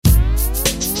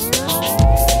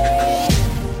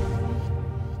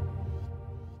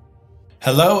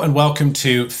Hello and welcome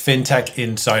to FinTech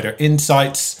Insider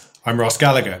Insights. I'm Ross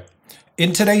Gallagher.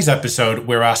 In today's episode,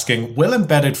 we're asking, will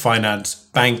embedded finance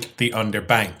bank the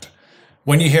underbanked?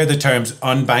 When you hear the terms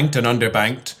unbanked and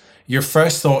underbanked, your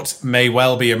first thoughts may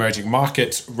well be emerging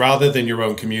markets rather than your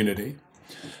own community.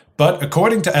 But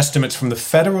according to estimates from the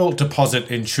Federal Deposit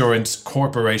Insurance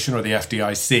Corporation, or the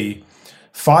FDIC,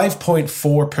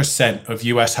 5.4% of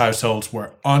US households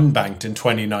were unbanked in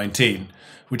 2019,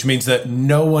 which means that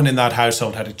no one in that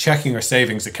household had a checking or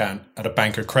savings account at a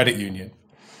bank or credit union.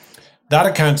 That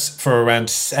accounts for around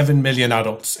 7 million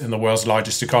adults in the world's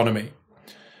largest economy.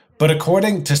 But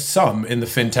according to some in the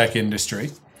fintech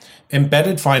industry,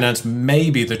 embedded finance may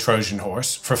be the Trojan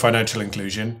horse for financial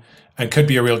inclusion and could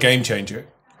be a real game changer.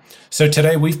 So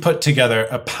today we've put together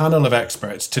a panel of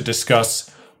experts to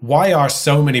discuss why are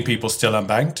so many people still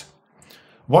unbanked?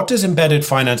 What does embedded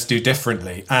finance do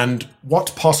differently? And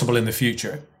what's possible in the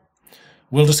future?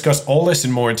 We'll discuss all this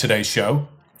and more in today's show.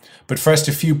 But first,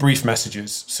 a few brief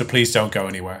messages, so please don't go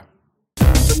anywhere.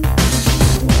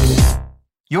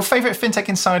 Your favourite FinTech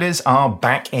insiders are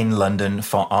back in London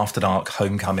for After Dark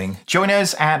Homecoming. Join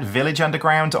us at Village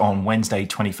Underground on Wednesday,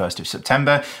 21st of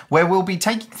September, where we'll be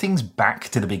taking things back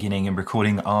to the beginning and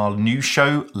recording our new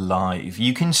show live.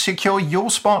 You can secure your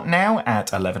spot now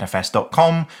at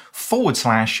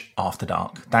 11fs.com/After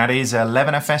Dark. That is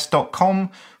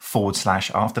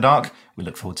 11fs.com/After Dark. We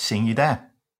look forward to seeing you there.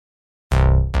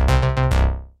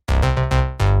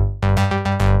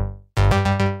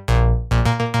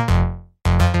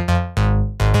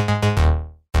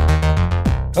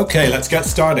 Okay, let's get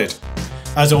started.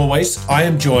 As always, I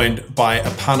am joined by a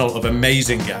panel of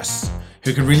amazing guests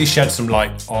who can really shed some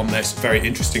light on this very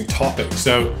interesting topic.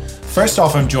 So first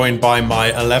off, I'm joined by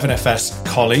my 11FS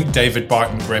colleague, David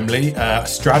Barton Grimley,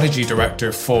 Strategy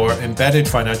Director for Embedded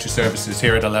Financial Services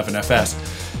here at 11FS.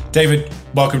 David,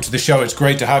 welcome to the show. It's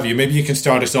great to have you. Maybe you can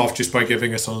start us off just by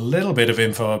giving us a little bit of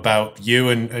info about you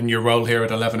and your role here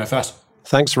at 11FS.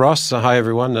 Thanks, Ross. Hi,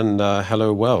 everyone, and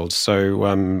hello, world. So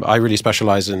I really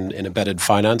specialize in embedded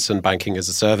finance and banking as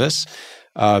a service.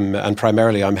 And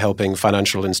primarily, I'm helping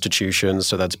financial institutions,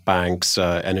 so that's banks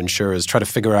and insurers, try to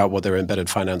figure out what their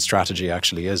embedded finance strategy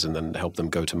actually is and then help them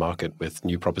go to market with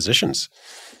new propositions.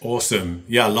 Awesome.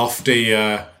 Yeah, lofty.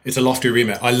 It's a lofty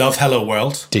remit. I love Hello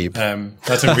World. Deep.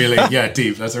 That's a really,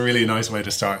 deep. That's a really nice way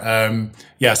to start.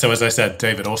 So as I said,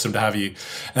 David, awesome to have you.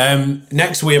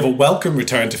 Next, we have a welcome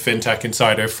return to FinTech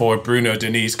Insider for Bruno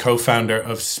Denise, co-founder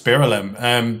of Spiralem.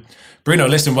 Bruno,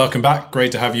 listen, welcome back.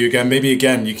 Great to have you again. Maybe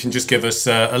again, you can just give us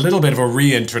a little bit of a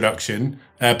reintroduction,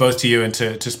 both to you and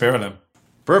to Spiralem.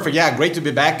 Perfect. Yeah, great to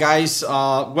be back, guys.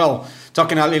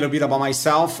 Talking a little bit about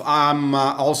myself, I'm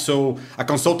also a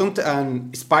consultant,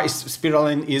 and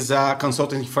Spiralem is a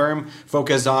consulting firm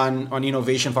focused on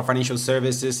innovation for financial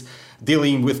services,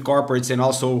 dealing with corporates and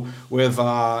also with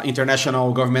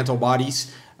international governmental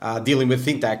bodies, dealing with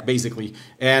fintech, basically.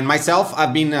 And myself,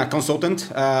 I've been a consultant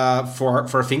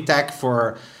for fintech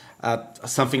for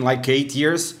something like 8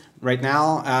 years right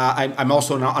now. I'm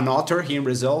also an author here in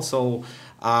Brazil, so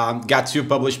got 2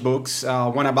 published books,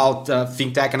 one about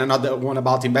fintech and another one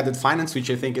about embedded finance, which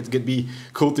I think it could be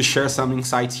cool to share some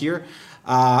insights here.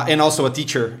 And also a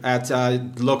teacher at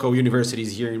local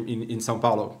universities here in São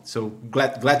Paulo. So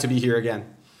glad to be here again.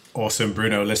 Awesome,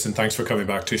 Bruno. Listen, thanks for coming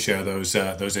back to share those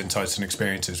insights and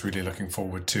experiences. Really looking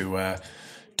forward to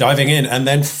diving in. And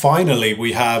then finally,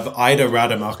 we have Ida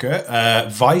Rademacher,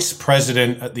 Vice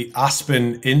President at the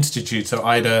Aspen Institute. So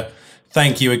Ida,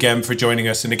 thank you again for joining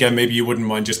us. And again, maybe you wouldn't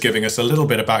mind just giving us a little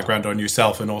bit of background on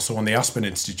yourself and also on the Aspen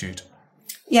Institute.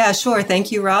 Yeah, sure.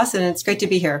 Thank you, Ross. And it's great to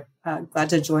be here. Glad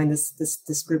to join this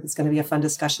group. It's going to be a fun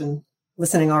discussion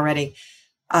listening already.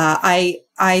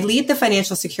 I lead the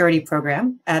financial security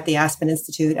program at the Aspen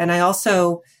Institute, and I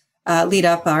also lead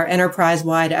up our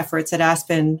enterprise-wide efforts at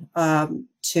Aspen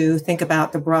to think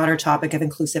about the broader topic of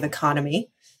inclusive economy.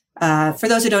 For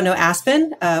those who don't know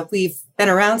Aspen, we've been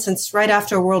around since right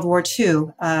after World War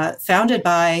II, founded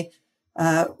by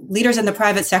leaders in the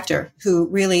private sector who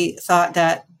really thought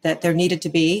that there needed to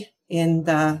be, in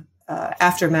the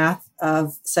aftermath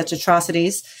of such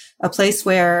atrocities, a place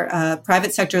where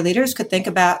private sector leaders could think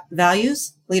about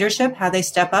values, leadership, how they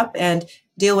step up and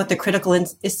deal with the critical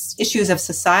issues of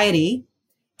society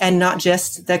and not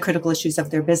just the critical issues of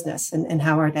their business and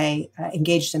how are they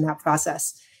engaged in that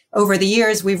process. Over the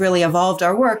years, we've really evolved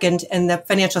our work, and the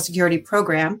financial security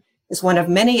program is one of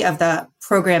many of the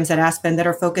programs at Aspen that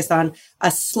are focused on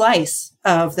a slice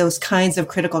of those kinds of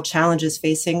critical challenges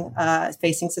facing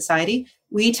society.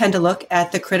 We tend to look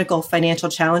at the critical financial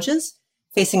challenges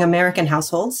facing American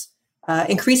households,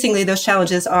 Increasingly, those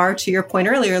challenges are, to your point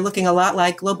earlier, looking a lot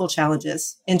like global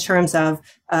challenges in terms of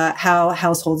how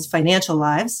households' financial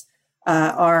lives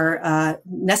are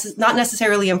not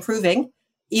necessarily improving,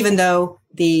 even though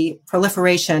the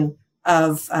proliferation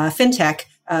of fintech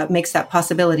makes that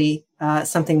possibility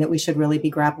something that we should really be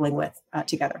grappling with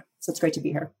together. So it's great to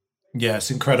be here. Yeah,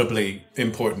 it's incredibly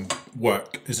important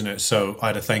work, isn't it? So,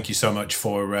 Ida, thank you so much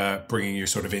for bringing your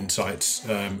sort of insights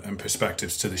and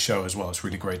perspectives to the show as well. It's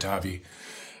really great to have you.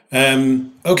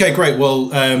 Okay, great.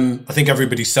 Well, I think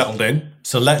everybody's settled in.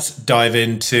 So let's dive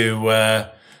into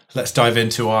our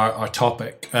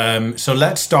topic. So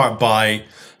let's start by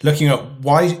looking at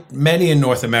why many in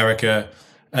North America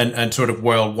and sort of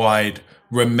worldwide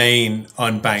remain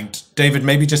unbanked. David,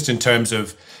 maybe just in terms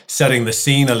of setting the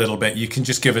scene a little bit, you can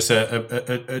just give us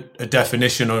a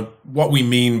definition on what we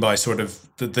mean by sort of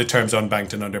the terms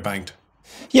unbanked and underbanked.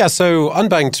 Yeah, so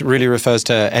unbanked really refers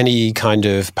to any kind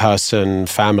of person,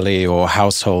 family, or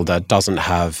household that doesn't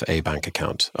have a bank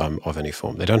account of any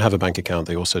form. They don't have a bank account.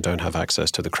 They also don't have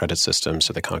access to the credit system,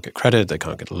 so they can't get credit, they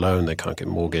can't get a loan, they can't get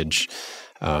mortgage.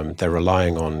 They're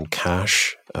relying on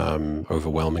cash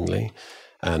overwhelmingly.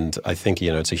 And I think,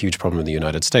 it's a huge problem in the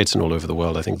United States and all over the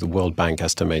world. I think the World Bank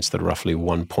estimates that roughly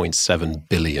 1.7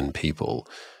 billion people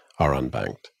are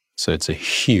unbanked. So it's a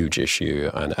huge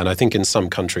issue. And I think in some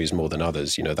countries more than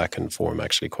others, that can form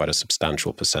actually quite a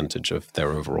substantial percentage of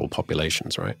their overall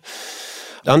populations, right?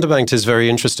 Underbanked is very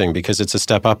interesting because it's a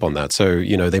step up on that. So,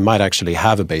 they might actually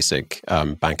have a basic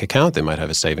bank account. They might have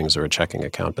a savings or a checking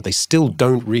account, but they still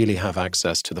don't really have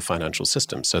access to the financial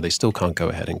system. So they still can't go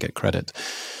ahead and get credit.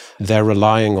 They're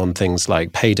relying on things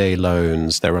like payday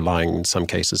loans. They're relying in some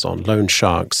cases on loan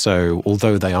sharks. So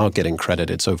although they are getting credit,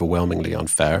 it's overwhelmingly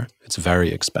unfair. It's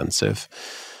very expensive.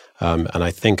 And I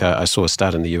think I saw a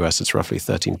stat in the US, it's roughly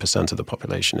 13% of the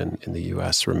population in the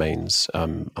US remains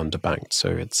underbanked. So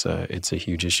it's a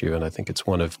huge issue. And I think it's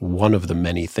one of the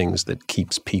many things that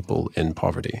keeps people in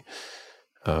poverty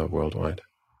worldwide.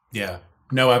 Yeah,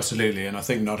 no, absolutely. And I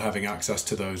think not having access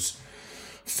to those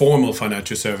formal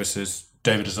financial services,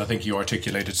 David, as I think you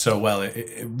articulated so well,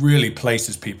 it really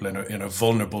places people in a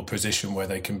vulnerable position where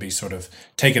they can be sort of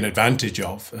taken advantage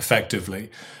of effectively.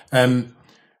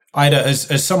 Ida,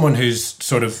 as someone who's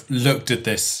sort of looked at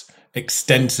this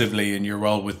extensively in your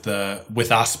role with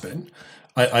Aspen,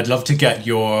 I'd love to get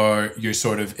your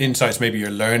sort of insights, maybe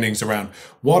your learnings around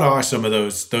what are some of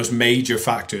those major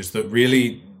factors that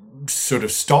really sort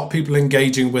of stop people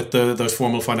engaging with those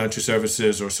formal financial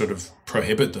services or sort of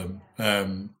prohibit them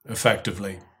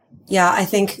effectively. Yeah, I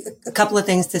think a couple of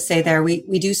things to say there.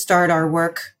 We do start our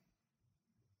work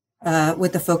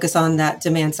with the focus on that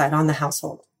demand side, on the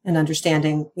household, and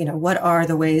understanding, what are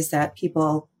the ways that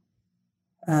people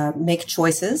make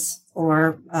choices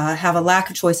or have a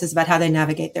lack of choices about how they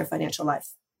navigate their financial life,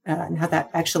 and how that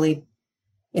actually,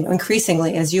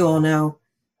 increasingly, as you all know,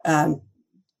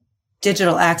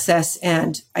 digital access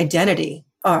and identity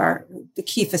are the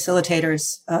key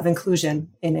facilitators of inclusion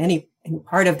in any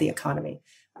part of the economy.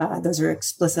 Those are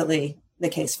explicitly the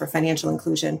case for financial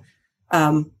inclusion.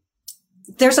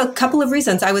 There's a couple of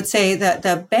reasons. I would say that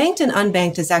the banked and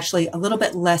unbanked is actually a little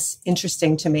bit less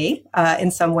interesting to me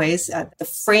in some ways. The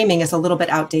framing is a little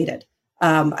bit outdated.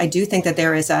 I do think that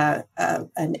there is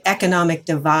an economic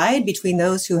divide between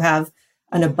those who have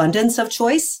an abundance of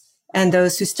choice and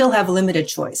those who still have limited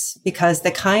choice, because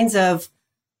the kinds of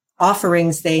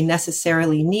offerings they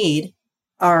necessarily need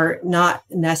are not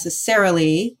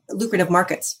necessarily lucrative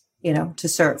markets, to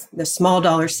serve. The small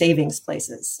dollar savings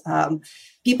places.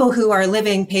 People who are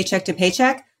living paycheck to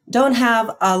paycheck don't have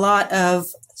a lot of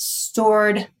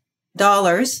stored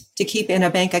dollars to keep in a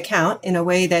bank account in a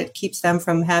way that keeps them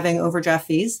from having overdraft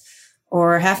fees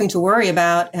or having to worry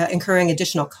about incurring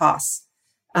additional costs.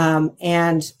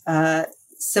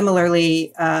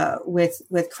 Similarly,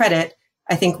 with credit,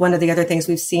 I think one of the other things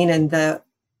we've seen in the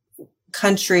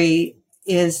country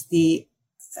is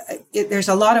there's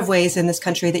a lot of ways in this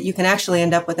country that you can actually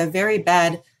end up with a very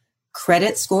bad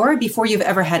credit score before you've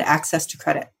ever had access to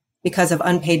credit because of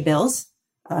unpaid bills,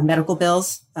 medical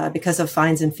bills, because of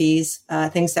fines and fees,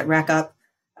 things that rack up,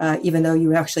 even though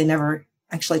you actually never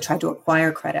actually tried to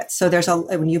acquire credit. So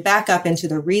when you back up into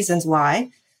the reasons why,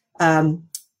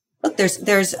 look,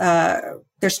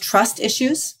 there's trust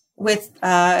issues with,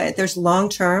 there's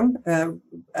long-term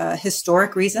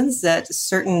historic reasons that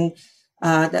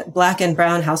that Black and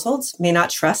brown households may not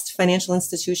trust financial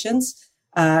institutions.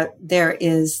 There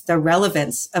is the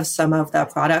relevance of some of the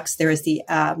products. There is the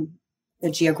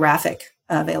geographic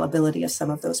availability of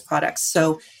some of those products.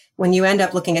 So when you end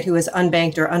up looking at who is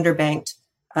unbanked or underbanked,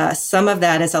 some of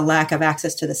that is a lack of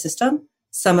access to the system.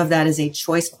 Some of that is a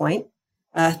choice point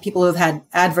people who have had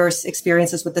adverse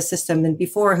experiences with the system and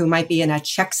before who might be in a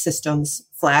check systems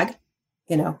flag,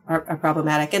 are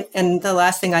problematic. And the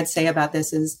last thing I'd say about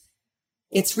this is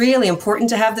it's really important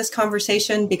to have this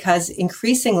conversation because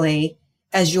increasingly,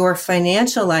 as your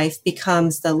financial life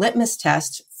becomes the litmus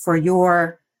test for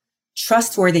your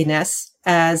trustworthiness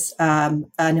as an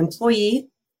employee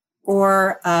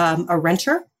or a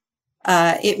renter,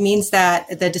 it means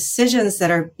that the decisions that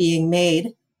are being made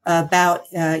about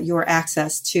your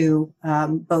access to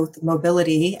both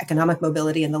mobility, economic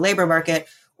mobility in the labor market,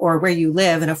 or where you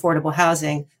live in affordable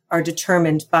housing are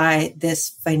determined by this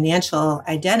financial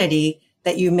identity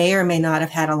that you may or may not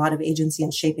have had a lot of agency in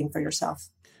shaping for yourself.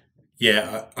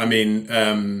 Yeah, I mean,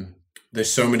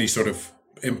 there's so many sort of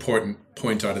important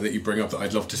points out of that you bring up that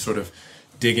I'd love to sort of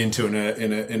dig into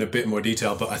in a bit more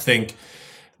detail. But I think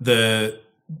the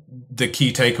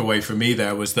key takeaway for me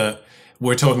there was that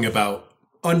we're talking about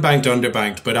unbanked,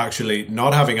 underbanked, but actually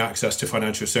not having access to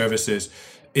financial services.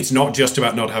 It's not just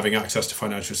about not having access to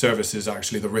financial services.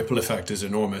 Actually, the ripple effect is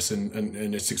enormous and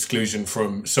its exclusion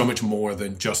from so much more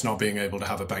than just not being able to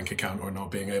have a bank account or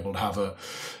not being able to have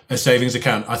a savings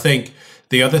account. I think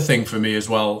the other thing for me as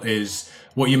well is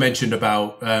what you mentioned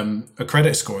about a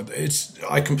credit score.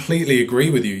 I completely agree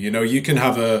with you. You can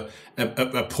have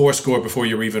a poor score before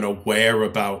you're even aware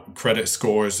about credit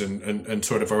scores and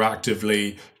sort of are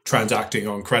actively transacting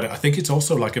on credit. I think it's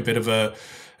also like a bit of a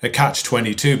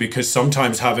catch-22 because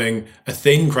sometimes having a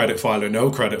thin credit file or no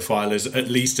credit file is at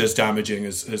least as damaging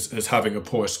as having a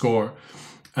poor score.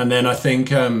 And then I think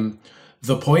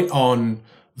the point on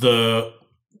the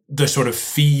sort of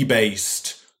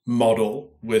fee-based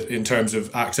model in terms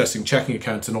of accessing checking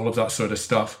accounts and all of that sort of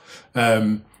stuff,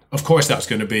 of course that's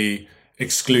going to be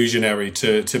exclusionary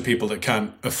to people that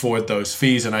can't afford those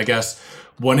fees. And I guess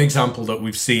one example that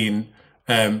we've seen,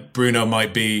 Bruno,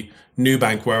 might be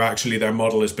Nubank, where actually their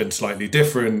model has been slightly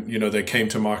different. They came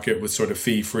to market with sort of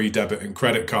fee-free debit and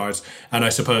credit cards, and I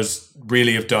suppose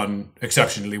really have done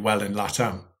exceptionally well in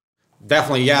LATAM.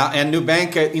 Definitely, yeah. And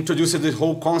Nubank introduced this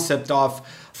whole concept of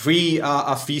free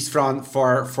fees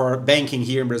for banking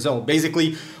here in Brazil.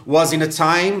 Basically, was in a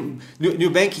time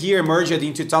Nubank here emerged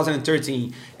in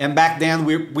 2013, and back then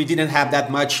we didn't have that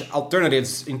much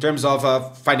alternatives in terms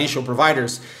of financial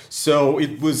providers. So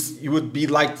it would be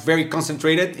like very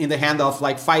concentrated in the hand of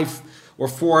like 5 or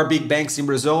 4 big banks in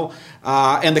Brazil,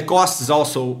 and the costs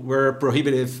also were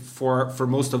prohibitive for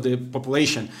most of the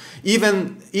population.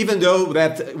 Even though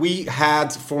that we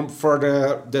had for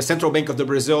the Central Bank of the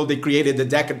Brazil, they created the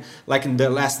decade, like in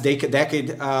the last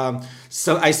decade,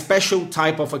 so a special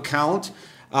type of account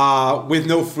with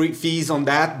no free fees on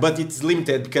that, but it's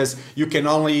limited because you can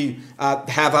only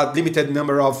have a limited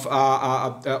number of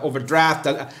overdraft,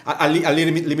 a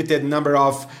limited number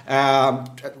of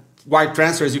wire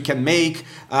transfers you can make,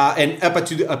 and up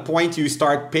to a point you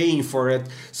start paying for it.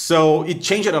 So it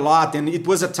changed a lot, and it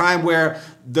was a time where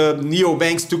the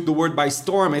neobanks took the world by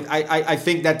storm. I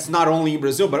think that's not only in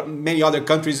Brazil, but many other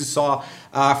countries saw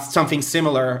something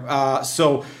similar.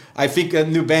 So I think a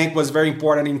new bank was very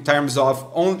important in terms of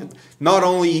not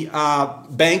only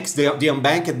banks, the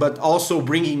unbanked, but also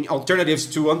bringing alternatives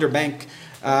to underbanked.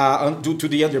 To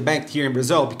the underbanked here in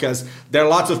Brazil, because there are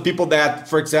lots of people that,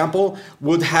 for example,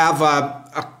 would have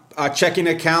a checking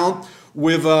account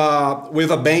with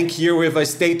a bank here, with a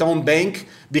state-owned bank,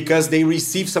 because they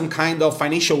receive some kind of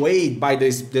financial aid by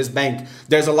this bank.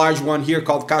 There's a large one here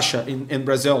called Caixa in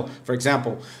Brazil, for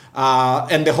example,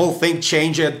 and the whole thing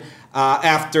changed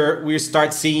after we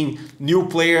start seeing new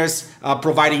players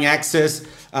providing access.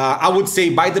 I would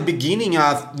say by the beginning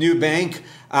of Nubank,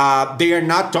 they are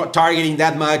not targeting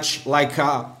that much like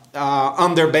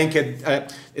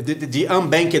underbanked, the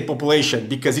unbanked population,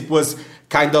 because it was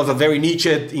kind of a very niche.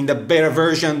 In the beta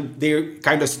version, they're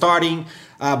kind of starting,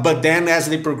 but then as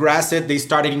they progressed, they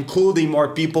started including more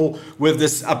people with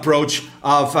this approach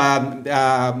of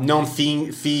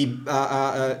non-fee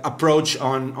approach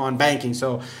on banking.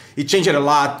 So it changed a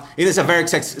lot. It is a very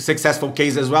successful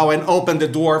case as well, and opened the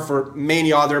door for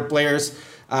many other players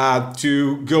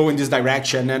to go in this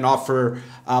direction and offer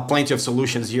plenty of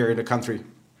solutions here in the country.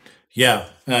 Yeah,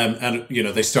 and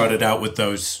they started out with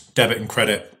those debit and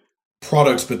credit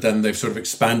products, but then they've sort of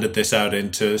expanded this out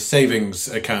into savings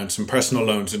accounts and personal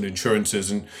loans and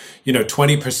insurances. And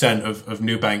 20% of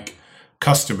Nubank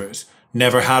customers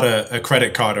never had a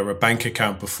credit card or a bank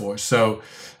account before. So,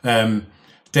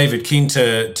 David, keen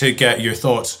to get your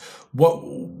thoughts.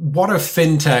 What are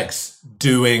fintechs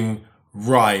doing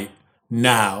right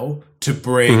now to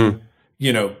bring,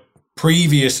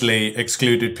 previously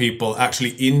excluded people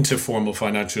actually into formal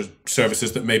financial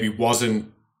services that maybe wasn't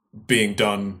being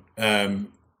done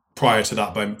prior to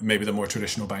that by maybe the more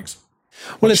traditional banks?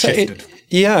 Well,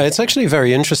 it's actually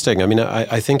very interesting. I mean,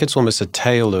 I think it's almost a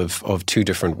tale of two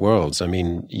different worlds. I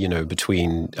mean,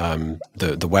 between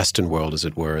the Western world, as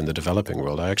it were, and the developing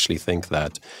world. I actually think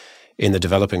that in the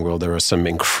developing world, there are some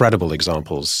incredible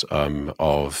examples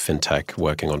of fintech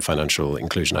working on financial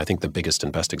inclusion. I think the biggest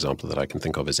and best example that I can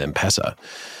think of is M-Pesa,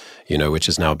 which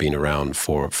has now been around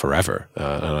for forever.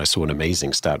 And I saw an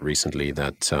amazing stat recently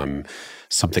that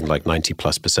something like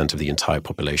 90+% of the entire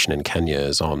population in Kenya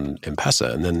is on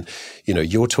M-Pesa. And then,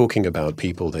 you're talking about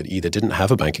people that either didn't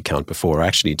have a bank account before, or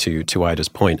actually to Ida's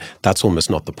point, that's almost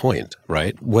not the point,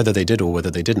 right? Whether they did or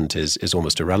whether they didn't is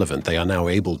almost irrelevant. They are now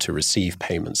able to receive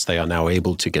payments. They are now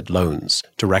able to get loans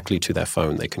directly to their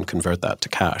phone. They can convert that to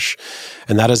cash.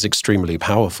 And that is extremely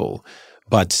powerful.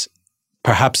 But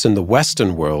perhaps in the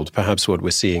Western world, perhaps what we're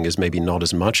seeing is maybe not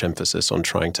as much emphasis on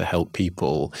trying to help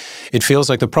people. It feels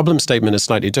like the problem statement is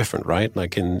slightly different, right?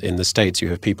 Like in the States, you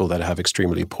have people that have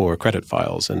extremely poor credit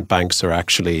files, and banks are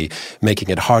actually making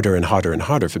it harder and harder and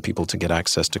harder for people to get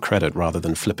access to credit, rather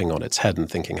than flipping on its head and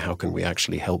thinking, how can we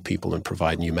actually help people and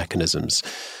provide new mechanisms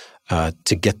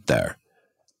to get there?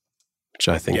 Which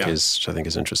I think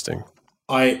is interesting.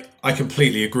 I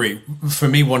completely agree. For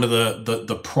me, one of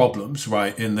the problems,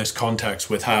 right, in this context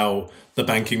with how the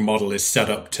banking model is set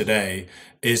up today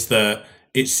is that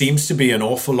it seems to be an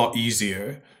awful lot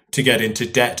easier to get into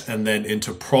debt and then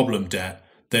into problem debt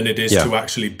than it is to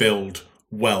actually build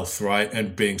wealth, right?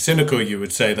 And being cynical, you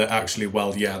would say that actually,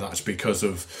 well, yeah, that's because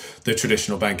of the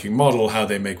traditional banking model, how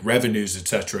they make revenues, et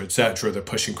cetera, et cetera. They're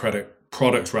pushing credit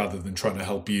products rather than trying to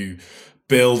help you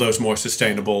build those more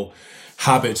sustainable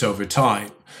habits over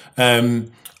time.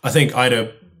 I think,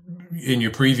 Ida, in your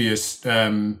previous,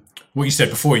 what you said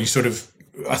before, you sort of,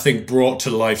 I think, brought to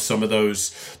life some of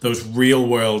those real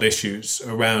world issues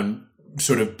around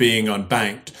sort of being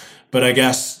unbanked. But I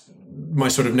guess my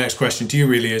sort of next question to you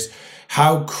really is,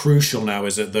 how crucial now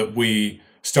is it that we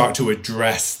start to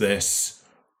address this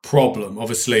problem?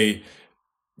 Obviously,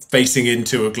 facing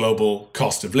into a global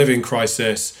cost of living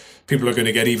crisis, people are going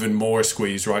to get even more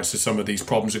squeezed, right? So some of these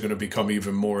problems are going to become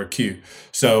even more acute.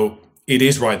 So it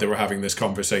is right that we're having this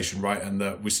conversation, right? And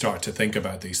that we start to think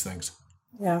about these things.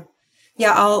 Yeah.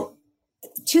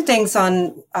 Two things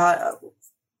on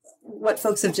what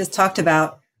folks have just talked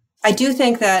about. I do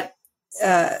think that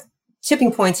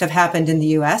tipping points have happened in the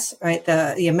US, right?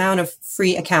 The amount of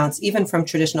free accounts, even from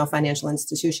traditional financial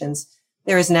institutions,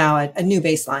 there is now a new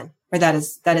baseline where that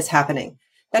is happening.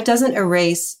 That doesn't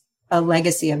erase a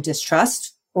legacy of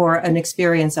distrust or an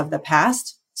experience of the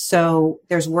past. So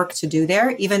there's work to do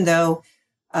there, even though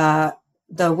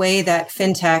the way that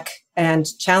fintech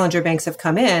and challenger banks have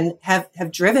come in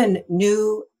have driven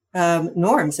new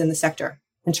norms in the sector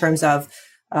in terms of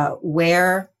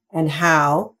where and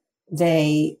how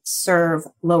they serve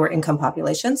lower income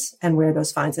populations and where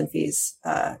those fines and fees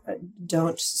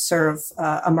don't serve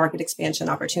a market expansion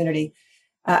opportunity.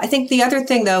 I think the other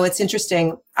thing, though, it's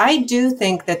interesting. I do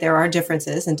think that there are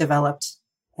differences in developed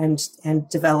and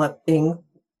developing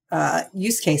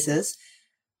use cases.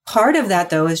 Part of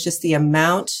that, though, is just the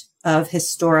amount of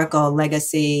historical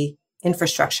legacy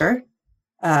infrastructure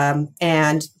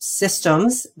and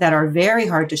systems that are very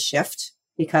hard to shift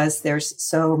because there's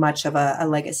so much of a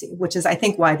legacy, which is, I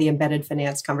think, why the embedded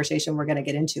finance conversation we're going to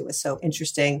get into is so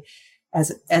interesting.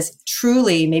 As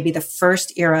truly maybe the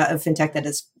first era of fintech that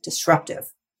is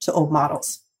disruptive to old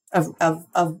models of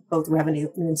both revenue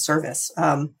and service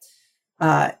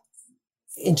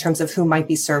in terms of who might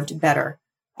be served better.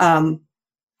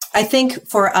 I think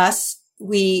for us,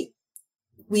 we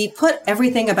put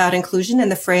everything about inclusion in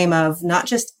the frame of not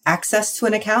just access to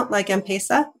an account like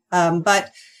M-Pesa,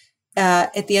 but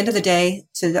at the end of the day,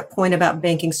 to the point about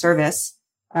banking service,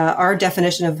 our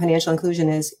definition of financial inclusion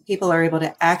is people are able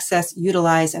to access,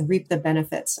 utilize, and reap the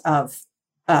benefits of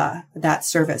that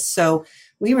service. So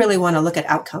we really want to look at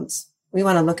outcomes. We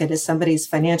want to look at, is somebody's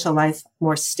financial life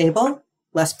more stable,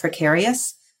 less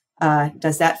precarious?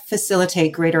 Does that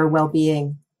facilitate greater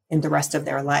well-being in the rest of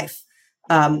their life?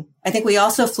 I think we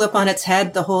also flip on its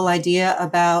head the whole idea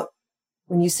about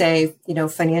when you say,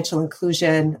 financial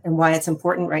inclusion and why it's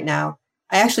important right now.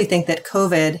 I actually think that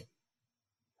COVID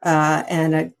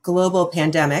and a global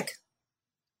pandemic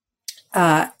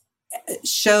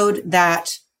showed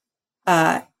that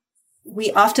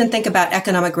we often think about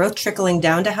economic growth trickling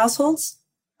down to households.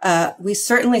 We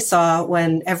certainly saw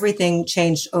when everything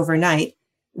changed overnight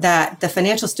that the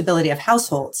financial stability of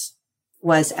households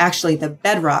was actually the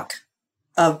bedrock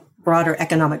of broader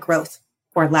economic growth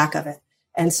or lack of it.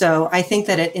 And so I think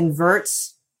that it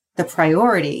inverts the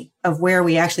priority of where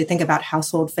we actually think about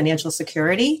household financial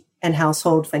security and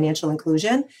household financial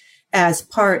inclusion. as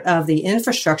part of the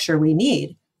infrastructure we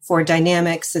need for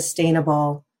dynamic,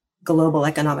 sustainable global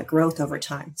economic growth over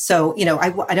time. So,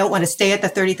 I don't want to stay at the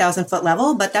 30,000 foot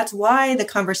level, but that's why the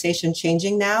conversation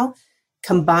changing now,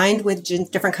 combined with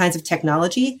different kinds of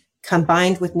technology,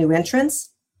 combined with new entrants,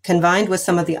 combined with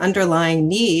some of the underlying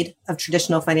need of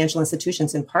traditional financial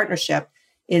institutions in partnership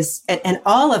and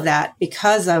all of that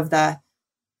because of the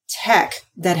tech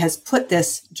that has put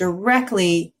this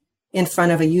directly in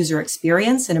front of a user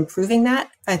experience and improving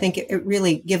that. I think it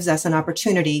really gives us an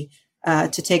opportunity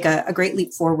to take a great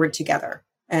leap forward together.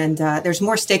 And there's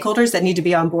more stakeholders that need to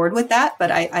be on board with that.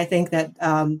 But I think that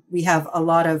we have a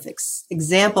lot of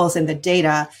examples in the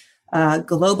data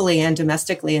globally and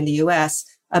domestically in the US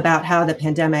about how the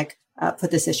pandemic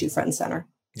put this issue front and center.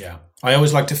 Yeah. I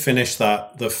always like to finish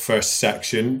the first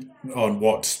section on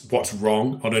what's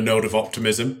wrong on a note of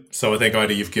optimism. So I think,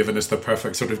 Ida, you've given us the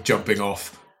perfect sort of jumping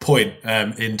off point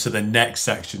into the next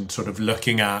section, sort of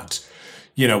looking at,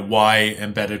 why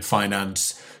embedded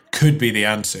finance could be the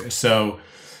answer. So,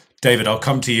 David, I'll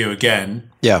come to you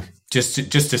again. Yeah. Just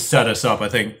to set us up, I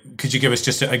think, could you give us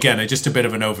just a bit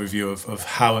of an overview of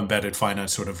how embedded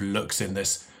finance sort of looks in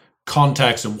this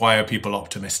context and why are people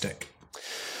optimistic?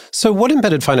 So what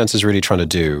embedded finance is really trying to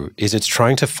do is it's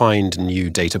trying to find new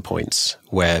data points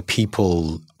where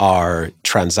people are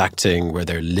transacting, where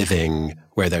they're living,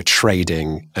 where they're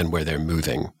trading, and where they're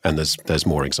moving. And there's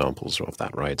more examples of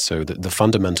that, right? So the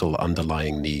fundamental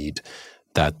underlying need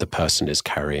that the person is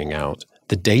carrying out,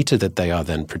 the data that they are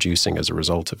then producing as a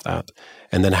result of that,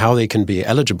 and then how they can be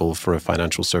eligible for a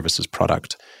financial services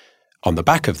product on the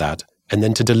back of that, and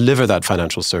then to deliver that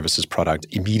financial services product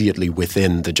immediately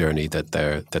within the journey that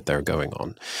they're going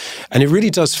on. And it really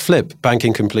does flip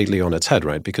banking completely on its head,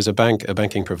 right? Because a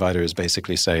banking provider is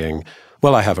basically saying,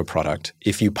 well, I have a product.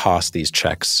 If you pass these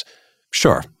checks,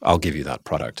 sure, I'll give you that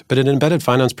product. But an embedded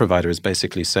finance provider is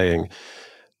basically saying,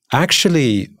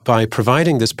 actually, by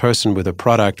providing this person with a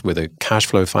product, with a cash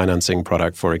flow financing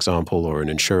product, for example, or an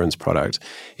insurance product,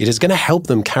 it is going to help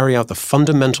them carry out the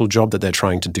fundamental job that they're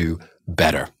trying to do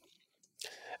better.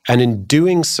 And in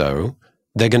doing so,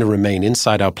 they're going to remain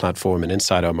inside our platform and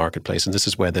inside our marketplace. And this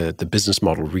is where the business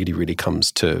model really, really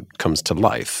comes to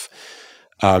life.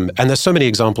 And there's so many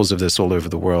examples of this all over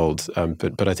the world.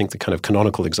 But I think the kind of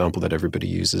canonical example that everybody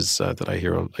uses that I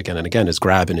hear again and again is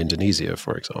Grab in Indonesia,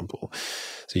 for example.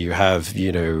 So you have,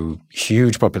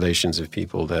 huge populations of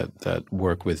people that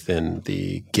work within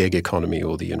the gig economy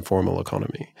or the informal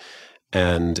economy.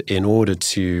 And in order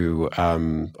to,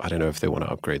 I don't know if they want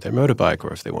to upgrade their motorbike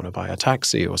or if they want to buy a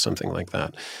taxi or something like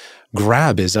that,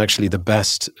 Grab is actually the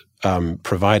best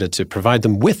provider to provide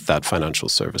them with that financial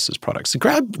services product. So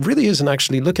Grab really isn't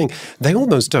actually looking, they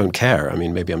almost don't care. I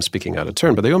mean, maybe I'm speaking out of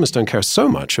turn, but they almost don't care so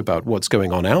much about what's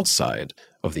going on outside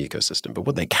of the ecosystem. But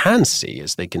what they can see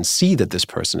is they can see that this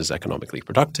person is economically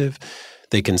productive.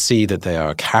 They can see that they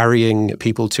are carrying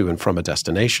people to and from a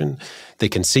destination. They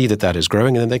can see that that is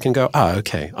growing, and then they can go,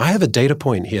 okay, I have a data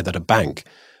point here that a bank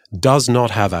does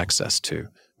not have access to,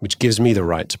 which gives me the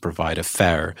right to provide a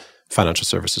fair financial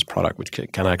services product, which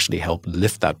can actually help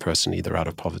lift that person either out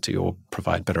of poverty or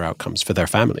provide better outcomes for their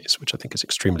families, which I think is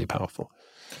extremely powerful.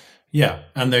 Yeah,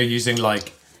 and they're using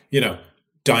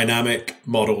dynamic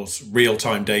models,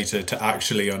 real-time data to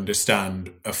actually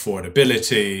understand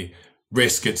affordability,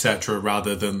 risk, etc.,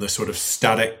 rather than the sort of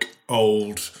static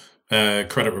old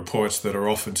credit reports that are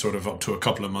often sort of up to a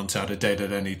couple of months out of date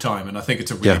at any time. And I think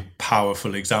it's a really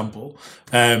powerful example.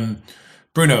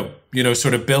 Bruno,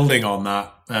 sort of building on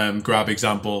that Grab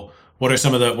example, what are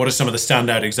some of the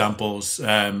standout examples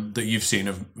that you've seen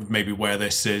of maybe where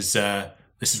this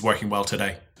is working well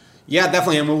today? Yeah,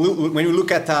 definitely. And when you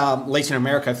look at Latin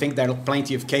America, I think there are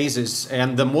plenty of cases.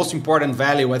 And the most important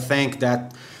value, I think,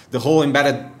 that the whole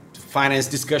embedded finance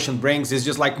discussion brings is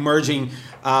just like merging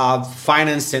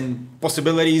finance and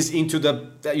possibilities into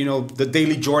the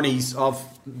daily journeys of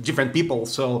different people.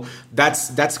 So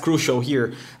that's crucial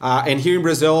here. And here in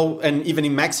Brazil and even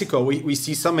in Mexico, we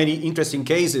see so many interesting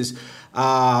cases.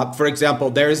 For example,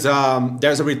 there's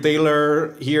a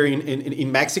retailer here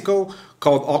in Mexico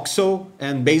called Oxxo,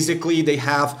 and basically they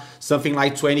have something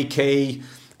like 20K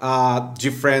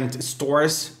different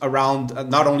stores around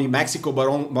not only Mexico but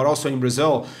also in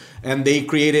Brazil. And they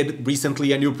created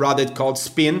recently a new product called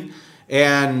Spin.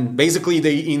 And basically,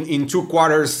 they in 2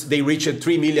 quarters, they reached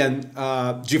 3 million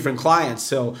different clients.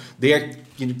 So they are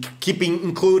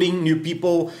including new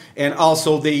people. And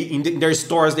also, in their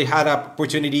stores, they had an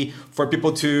opportunity for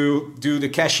people to do the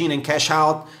cash in and cash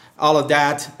out, all of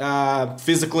that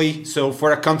physically. So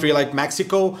for a country like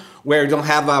Mexico, where you don't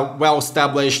have a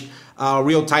well-established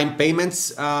real-time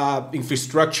payments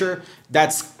infrastructure.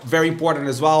 That's very important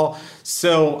as well.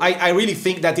 So I really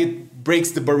think that it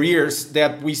breaks the barriers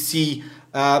that we see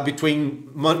between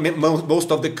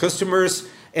most of the customers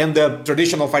and the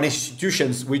traditional financial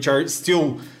institutions, which are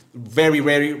still very,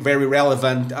 very, very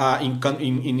relevant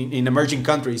in emerging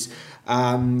countries.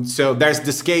 So there's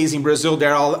this case in Brazil.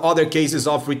 There are other cases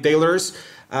of retailers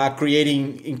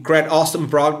creating awesome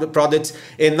products.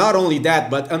 And not only that,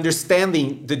 but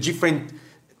understanding the different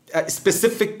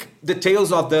specific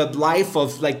details of the life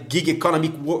of like gig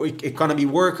economy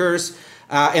workers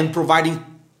and providing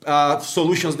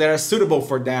solutions that are suitable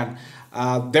for them.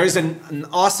 There's an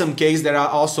awesome case that I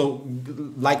also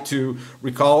like to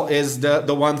recall is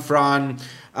the one from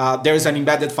there's an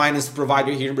embedded finance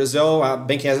provider here in Brazil,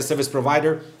 banking as a service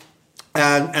provider,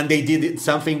 and they did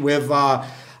something with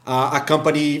a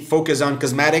company focused on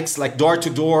cosmetics, like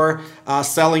door-to-door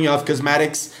selling of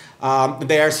cosmetics.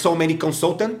 There are so many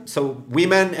consultants, so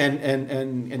women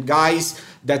and guys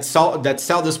that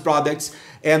sell these products,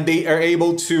 and they are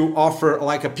able to offer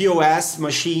like a POS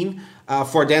machine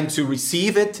for them to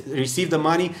receive the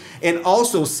money, and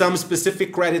also some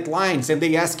specific credit lines. And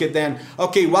they ask it then,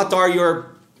 okay, what are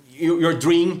your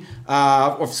dream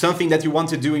of something that you want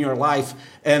to do in your life?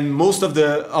 And most of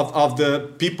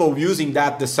the people using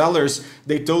that, the sellers,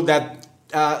 they told that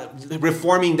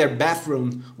reforming their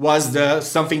bathroom was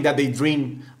something that they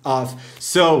dream of.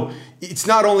 So it's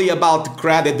not only about the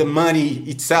credit, the money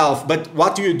itself, but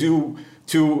what do you do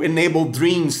to enable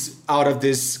dreams out of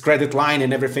this credit line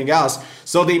and everything else.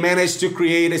 So they managed to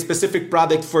create a specific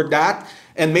product for that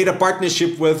and made a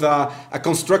partnership with a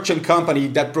construction company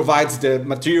that provides the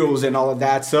materials and all of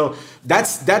that. So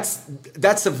that's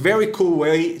a very cool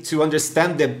way to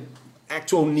understand the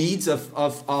actual needs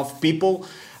of people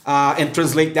and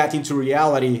translate that into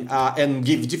reality and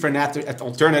give different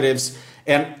alternatives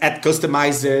and at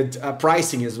customized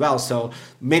pricing as well. So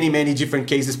many different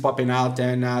cases popping out,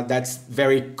 and that's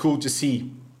very cool to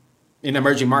see in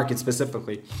emerging markets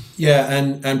specifically. Yeah,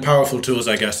 and powerful tools,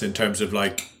 I guess, in terms of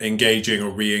like engaging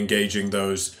or re-engaging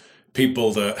those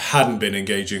people that hadn't been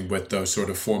engaging with those sort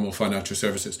of formal financial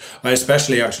services. I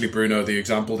especially, actually, Bruno, the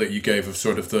example that you gave of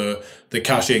sort of the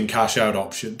cash in, cash out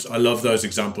options. I love those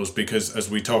examples because,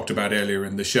 as we talked about earlier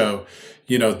in the show,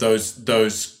 you know,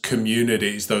 those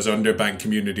communities, those underbanked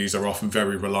communities are often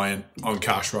very reliant on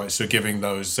cash, right? So giving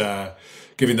those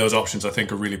options, I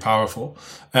think, are really powerful.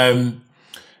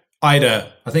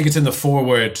 Ida, I think it's in the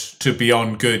foreword to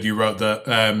Beyond Good, you wrote that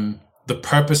the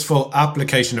purposeful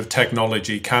application of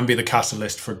technology can be the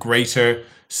catalyst for greater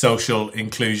social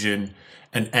inclusion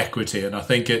and equity. And I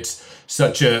think it's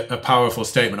such a powerful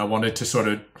statement. I wanted to sort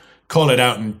of call it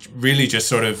out and really just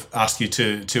sort of ask you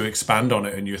to expand on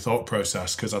it in your thought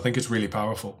process, because I think it's really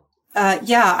powerful.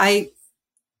 I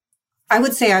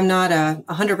would say I'm not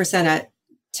 100% a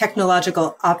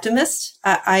technological optimist.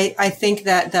 I think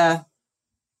that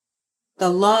the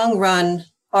long run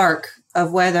arc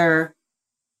of whether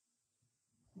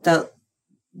the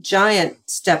giant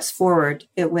steps forward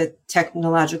with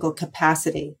technological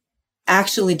capacity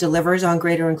actually delivers on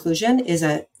greater inclusion is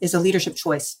a leadership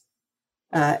choice.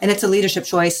 And it's a leadership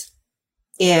choice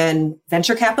in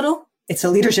venture capital. It's a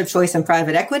leadership choice in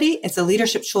private equity. It's a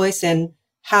leadership choice in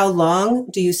how long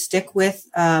do you stick with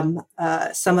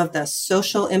some of the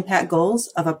social impact goals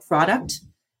of a product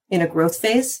in a growth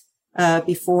phase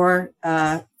before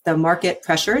the market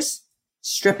pressures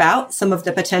strip out some of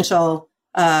the potential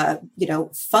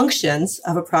functions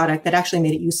of a product that actually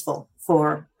made it useful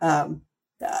for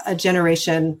a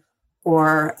generation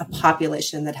or a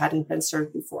population that hadn't been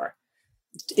served before.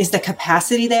 Is the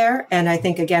capacity there? And I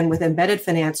think, again, with embedded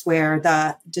finance, where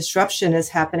the disruption is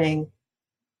happening,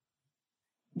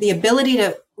 the ability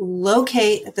to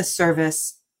locate the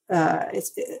service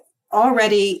is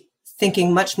already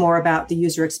thinking much more about the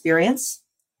user experience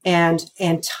and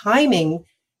timing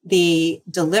the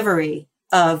delivery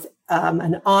of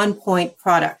an on-point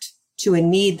product to a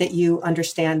need that you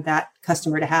understand that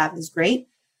customer to have is great.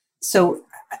 So,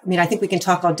 I mean, I think we can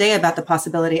talk all day about the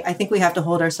possibility. I think we have to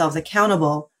hold ourselves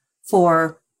accountable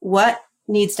for what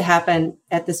needs to happen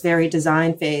at this very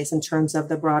design phase in terms of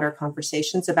the broader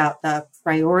conversations about the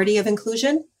priority of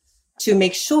inclusion to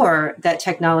make sure that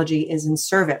technology is in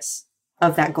service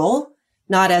of that goal,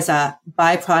 not as a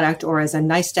byproduct or as a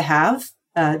nice to have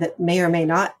that may or may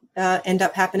not end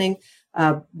up happening,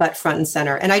 but front and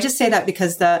center. And I just say that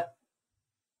because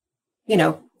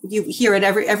you hear it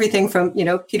everything from,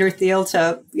 Peter Thiel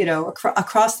to,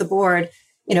 across the board,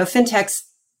 fintech's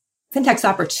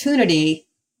opportunity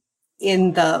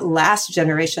in the last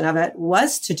generation of it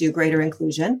was to do greater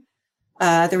inclusion.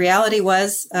 The reality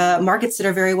was markets that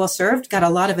are very well served got a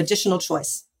lot of additional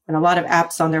choice and a lot of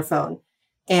apps on their phone.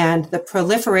 And the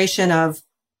proliferation of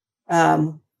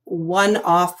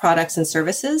one-off products and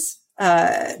services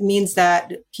means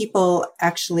that people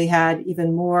actually had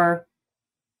even more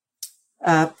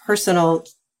personal,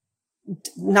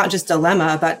 not just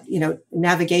dilemma, but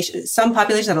navigation. Some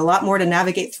populations had a lot more to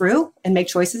navigate through and make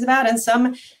choices about, and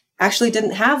some actually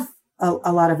didn't have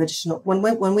a lot of additional. When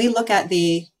we look at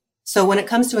when it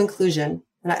comes to inclusion,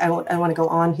 and I want to go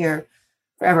on here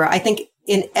forever, I think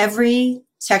in every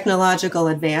technological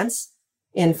advance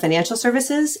in financial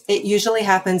services, it usually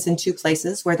happens in two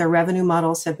places where the revenue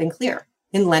models have been clear.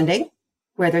 In lending,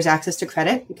 where there's access to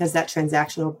credit because that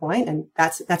transactional point, and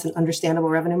that's an understandable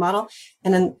revenue model.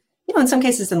 And then, in some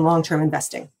cases in long-term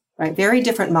investing, right? Very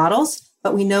different models,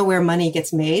 but we know where money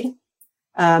gets made.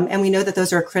 And we know that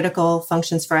those are critical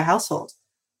functions for a household.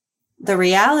 The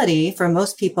reality for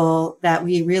most people that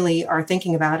we really are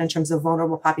thinking about in terms of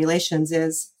vulnerable populations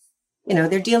is,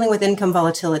 they're dealing with income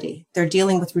volatility. They're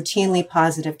dealing with routinely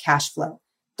positive cash flow.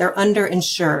 They're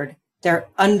underinsured. They're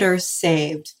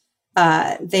undersaved.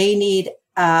 They need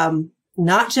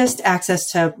not just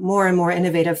access to more and more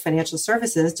innovative financial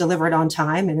services delivered on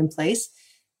time and in place.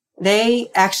 We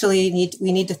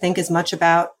need to think as much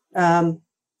about, how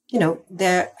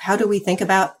do we think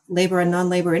about labor and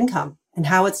non-labor income and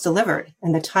how it's delivered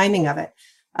and the timing of it.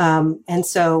 And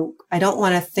so I don't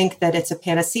want to think that it's a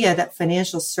panacea that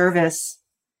financial service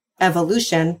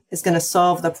evolution is going to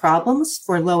solve the problems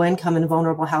for low income and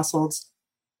vulnerable households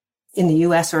in the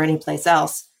US or any place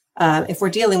else. If we're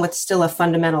dealing with still a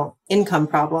fundamental income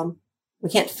problem, we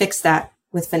can't fix that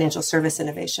with financial service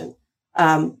innovation.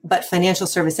 But financial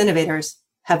service innovators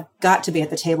have got to be at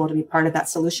the table to be part of that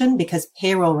solution, because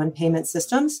payroll and payment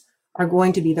systems are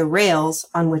going to be the rails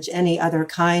on which any other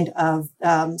kind of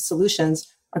solutions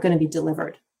are going to be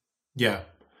delivered. Yeah,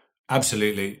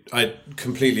 absolutely. I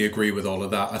completely agree with all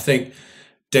of that. I think,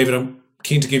 David, I'm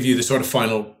keen to give you the sort of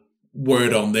final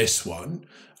word on this one.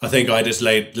 I think Ida's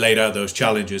laid out those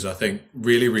challenges, I think,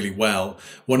 really, really well.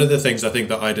 One of the things I think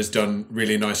that Ida's done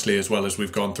really nicely as well as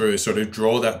we've gone through is sort of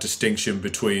draw that distinction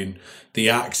between the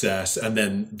access and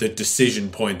then the decision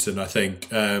points. And I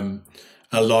think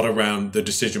a lot around the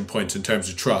decision points in terms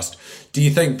of trust. Do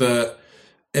you think that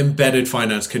embedded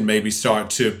finance can maybe start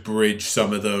to bridge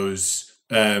some of those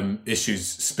issues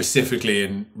specifically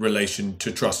in relation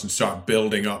to trust and start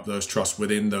building up those trusts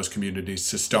within those communities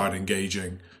to start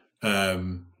engaging,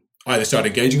 either start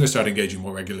engaging or start engaging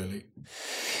more regularly?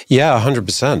 Yeah,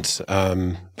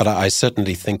 100%. But I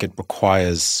certainly think it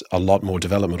requires a lot more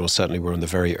development, or certainly we're in the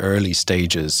very early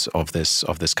stages of this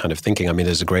kind of thinking. I mean,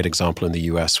 there's a great example in the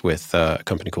US with a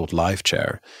company called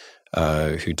LiveChair,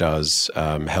 who does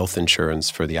health insurance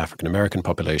for the African American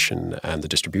population, and the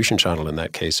distribution channel in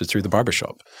that case is through the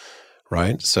barbershop,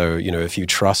 right? So, if you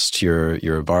trust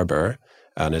your barber,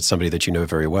 and it's somebody that you know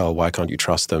very well, why can't you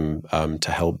trust them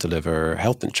to help deliver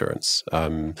health insurance?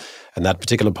 And that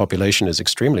particular population is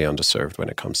extremely underserved when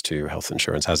it comes to health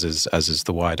insurance, as is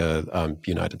the wider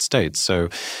United States. So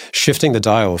shifting the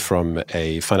dial from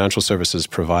a financial services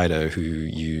provider who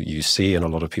you see, and a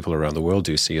lot of people around the world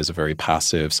do see, as a very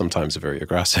passive, sometimes a very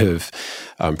aggressive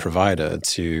provider,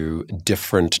 to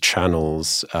different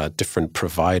channels, different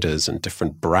providers, and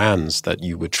different brands that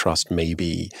you would trust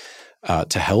maybe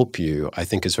to help you, I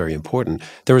think is very important.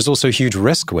 There is also huge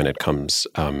risk when it comes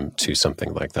to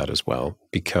something like that as well,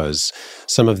 because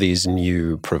some of these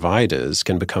new providers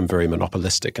can become very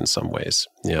monopolistic in some ways.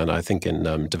 Yeah, and I think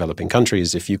in developing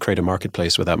countries, if you create a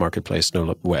marketplace where that marketplace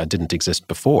where it didn't exist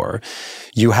before,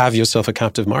 you have yourself a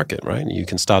captive market, right? You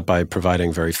can start by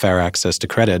providing very fair access to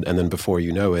credit, and then before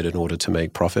you know it, in order to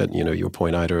make profit, your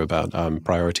point, Ida, about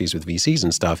priorities with VCs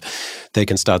and stuff, they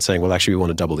can start saying, well, actually, we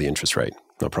want to double the interest rate.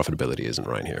 No, profitability isn't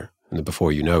right here. And then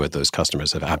before you know it, those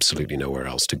customers have absolutely nowhere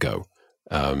else to go.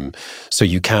 So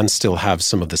you can still have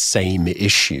some of the same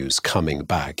issues coming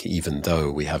back, even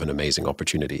though we have an amazing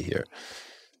opportunity here.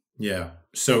 Yeah,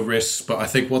 so risks. But I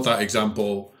think what that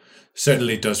example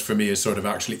certainly does for me is sort of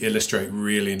actually illustrate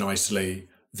really nicely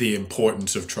the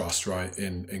importance of trust, right?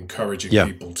 In encouraging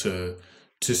people to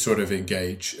sort of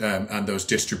engage, and those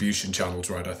distribution channels,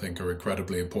 right, I think are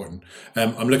incredibly important.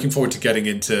 I'm looking forward to getting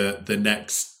into the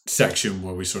next section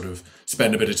where we sort of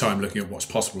spend a bit of time looking at what's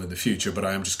possible in the future, but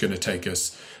I am just going to take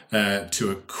us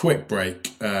to a quick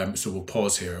break. So we'll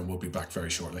pause here and we'll be back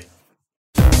very shortly.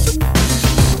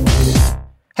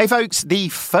 Hey folks, the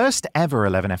first ever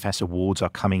 11FS Awards are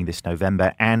coming this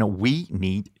November, and we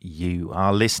need you,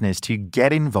 our listeners, to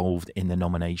get involved in the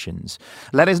nominations.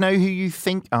 Let us know who you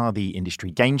think are the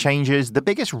industry game changers, the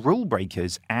biggest rule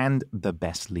breakers, and the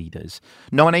best leaders.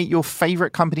 Nominate your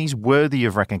favorite companies worthy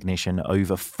of recognition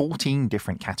over 14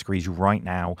 different categories right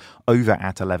now over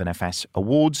at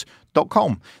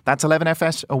 11fsawards.com. That's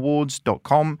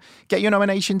 11fsawards.com. Get your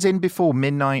nominations in before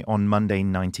midnight on Monday,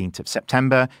 19th of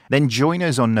September. Then join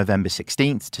us on November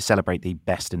 16th to celebrate the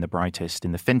best and the brightest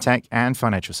in the fintech and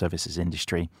financial services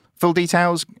industry. Full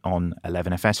details on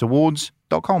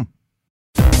 11fsawards.com.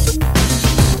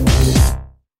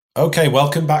 Okay,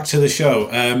 welcome back to the show.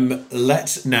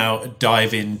 Let's now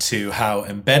dive into how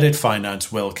embedded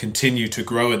finance will continue to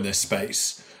grow in this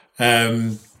space.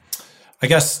 I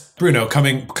guess, Bruno,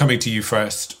 coming to you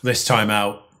first this time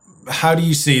out, how do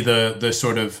you see the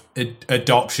sort of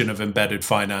adoption of embedded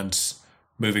finance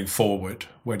moving forward?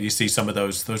 Where do you see some of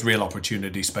those real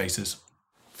opportunity spaces?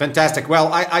 Fantastic.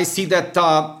 Well, I see that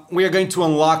we are going to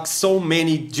unlock so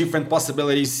many different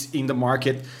possibilities in the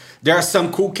market. There are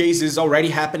some cool cases already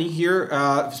happening here,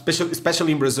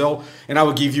 especially in Brazil. And I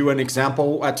will give you an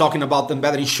example talking about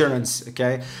embedded insurance.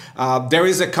 Okay, there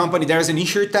is a company, there is an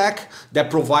insurtech that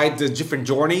provides the different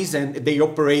journeys, and they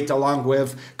operate along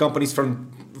with companies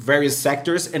from various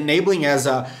sectors, enabling as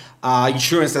a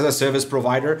insurance as a service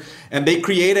provider. And they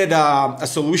created a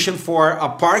solution for a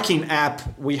parking app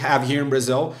we have here in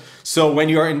Brazil. So when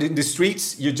you're in the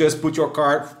streets, you just put your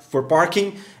card for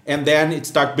parking, and then it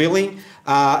starts billing.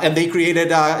 And they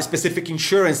created a specific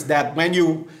insurance that when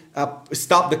you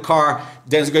stop the car,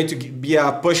 there's going to be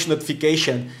a push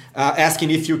notification asking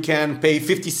if you can pay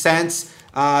 50 cents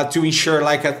to insure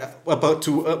like up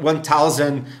to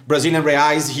 1,000 Brazilian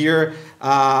reais here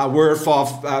worth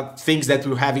of things that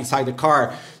you have inside the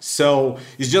car. So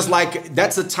it's just like,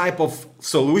 that's a type of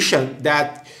solution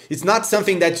that it's not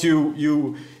something that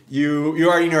you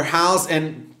are in your house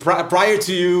and prior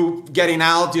to you getting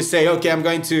out, you say, okay, I'm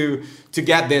going to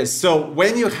get this. So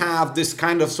when you have this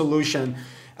kind of solution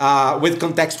with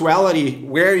contextuality,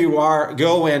 where you are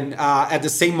going at the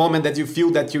same moment that you feel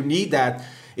that you need that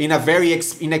in a very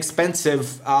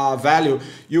inexpensive value,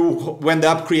 you end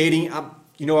up creating a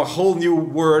whole new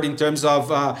world in terms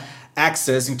of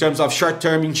access, in terms of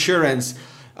short-term insurance.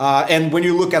 And when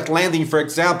you look at lending, for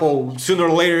example, sooner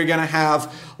or later you're going to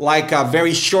have like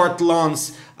very short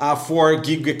loans for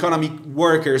gig economy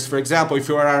workers. For example, if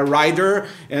you are a rider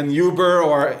in Uber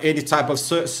or any type of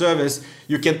service,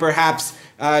 you can perhaps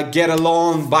get a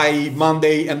loan by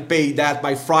Monday and pay that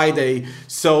by Friday.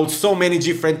 So many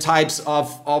different types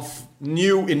of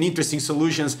new and interesting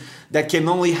solutions that can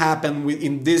only happen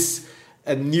in this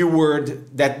new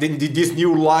word, that this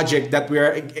new logic that we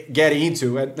are getting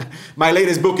into. And my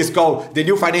latest book is called The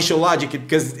New Financial Logic,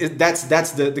 because that's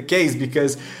the case,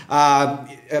 because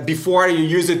before you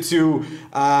use it to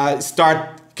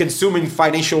start consuming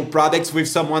financial products with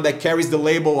someone that carries the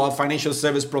label of financial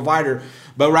service provider.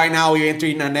 But right now you're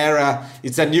entering an era,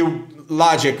 it's a new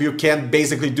logic. You can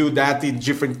basically do that in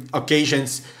different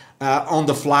occasions on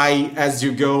the fly as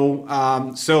you go.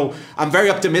 So I'm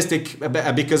very optimistic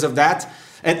because of that.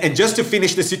 And just to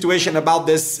finish the situation about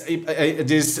this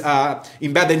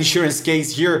embedded insurance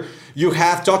case here, you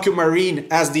have Tokyo Marine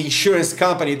as the insurance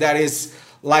company that is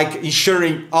like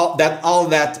ensuring all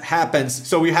that happens.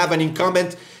 So you have an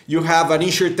incumbent, you have an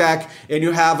insurtech, and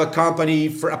you have a company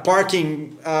for a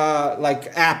parking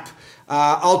app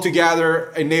all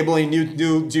together, enabling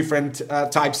new different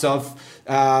types of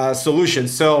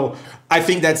solutions. So I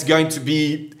think that's going to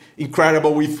be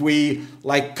incredible if we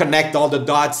connect all the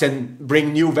dots and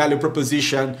bring new value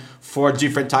proposition for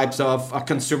different types of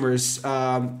consumers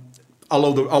all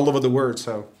over the world.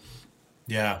 So,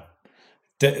 yeah,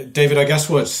 David, I guess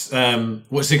what's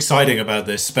exciting about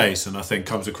this space, and I think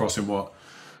comes across in what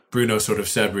Bruno sort of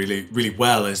said really, really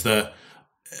well, is that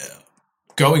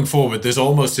going forward, there's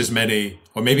almost as many,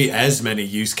 or maybe as many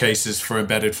use cases for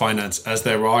embedded finance as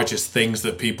there are just things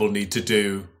that people need to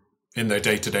do in their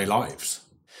day-to-day lives.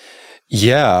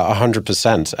 Yeah,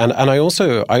 100%. And I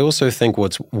also think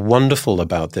what's wonderful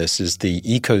about this is the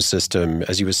ecosystem,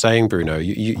 as you were saying, Bruno.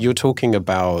 You're talking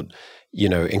about,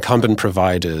 incumbent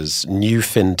providers, new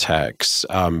fintechs,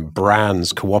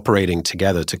 brands cooperating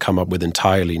together to come up with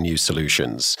entirely new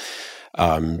solutions,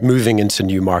 moving into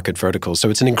new market verticals. So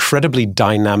it's an incredibly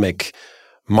dynamic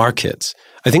market.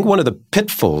 I think one of the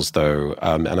pitfalls, though,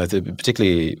 and I think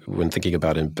particularly when thinking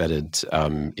about embedded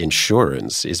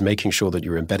insurance, is making sure that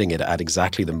you're embedding it at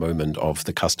exactly the moment of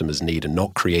the customer's need and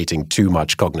not creating too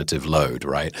much cognitive load,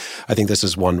 right? I think this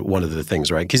is one of the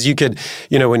things, right? Because you could,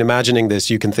 when imagining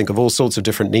this, you can think of all sorts of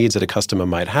different needs that a customer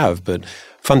might have, but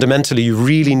fundamentally, you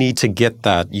really need to get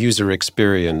that user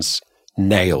experience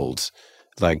nailed.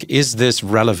 Like, is this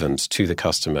relevant to the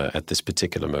customer at this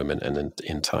particular moment and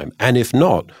in time? And if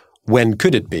not, when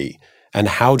could it be? And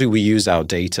how do we use our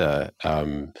data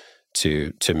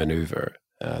to maneuver?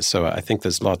 So I think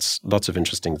there's lots of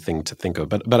interesting things to think of.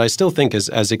 But I still think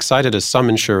as excited as some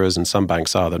insurers and some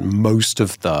banks are that most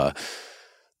of the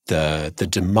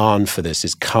demand for this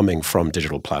is coming from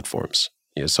digital platforms.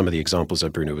 Some of the examples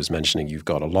that Bruno was mentioning, you've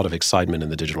got a lot of excitement in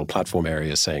the digital platform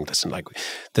area saying, listen,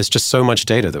 there's just so much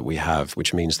data that we have,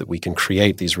 which means that we can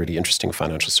create these really interesting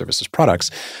financial services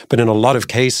products. But in a lot of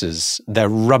cases, they're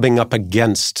rubbing up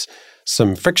against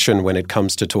some friction when it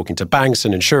comes to talking to banks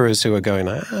and insurers who are going,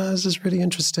 this is really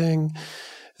interesting.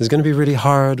 It's going to be really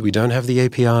hard. We don't have the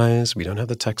APIs. We don't have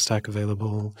the tech stack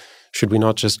available. Should we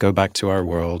not just go back to our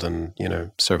world and,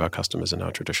 serve our customers in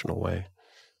our traditional way?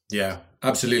 Yeah,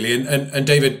 absolutely. And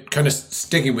David, kind of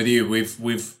sticking with you,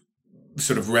 we've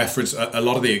sort of referenced a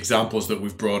lot of the examples that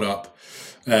we've brought up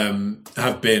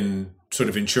have been sort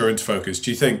of insurance focused.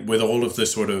 Do you think with all of the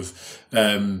sort of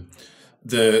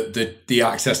the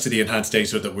access to the enhanced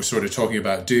data that we're sort of talking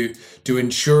about, do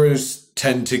insurers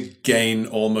tend to gain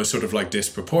almost sort of like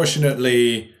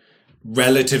disproportionately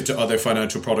relative to other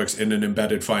financial products in an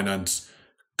embedded finance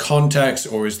context,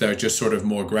 or is there just sort of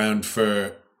more ground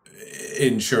for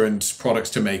insurance products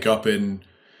to make up in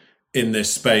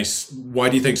this space? Why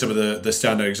do you think some of the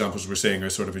standout examples we're seeing are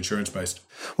sort of insurance based?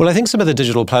 Well, I think some of the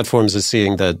digital platforms are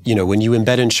seeing that, when you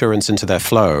embed insurance into their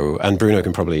flow, and Bruno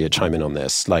can probably chime in on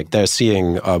this, like they're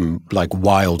seeing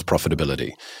wild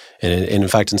profitability. And in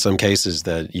fact, in some cases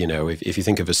that, if you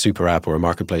think of a super app or a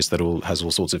marketplace that has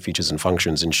all sorts of features and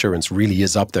functions, insurance really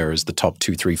is up there as the top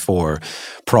 2, 3, 4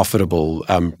 profitable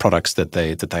products that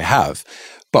they have.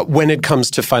 But when it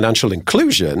comes to financial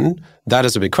inclusion, that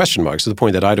is a big question mark. So the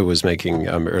point that Ida was making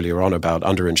earlier on about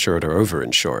underinsured or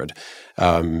overinsured,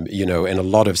 in a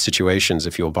lot of situations,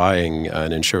 if you're buying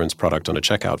an insurance product on a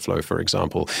checkout flow, for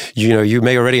example, you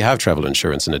may already have travel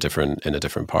insurance in a different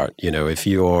part. If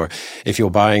you're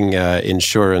buying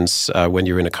insurance when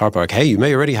you're in a car park, hey, you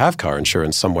may already have car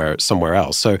insurance somewhere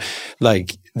else. So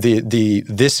like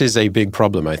this is a big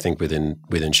problem, I think, with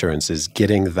insurance, is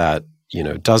getting that.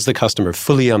 Does the customer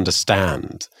fully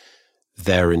understand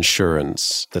their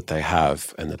insurance that they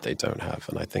have and that they don't have?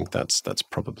 And I think that's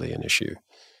probably an issue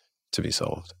to be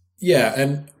solved. Yeah,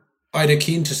 and Ida,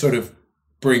 keen to sort of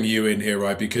bring you in here,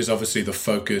 right? Because obviously the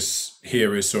focus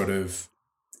here is sort of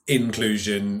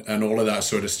inclusion and all of that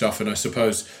sort of stuff. And I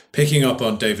suppose picking up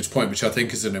on David's point, which I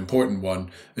think is an important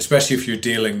one, especially if you're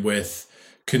dealing with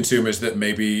consumers that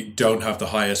maybe don't have the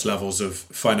highest levels of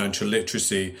financial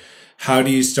literacy, how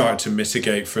do you start to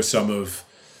mitigate for some of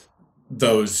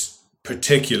those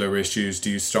particular issues? Do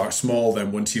you start small,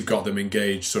 then once you've got them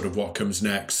engaged, sort of what comes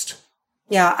next?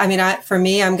 Yeah, I mean, for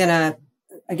me, I'm going to,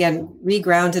 again,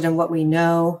 reground it in what we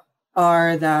know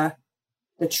are the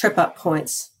trip up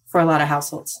points for a lot of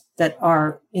households that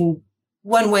are in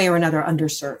one way or another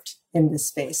underserved in this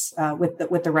space with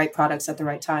the right products at the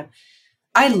right time.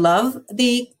 I love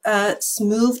the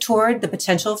move toward the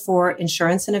potential for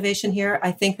insurance innovation here.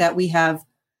 I think that we have,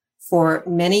 for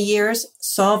many years,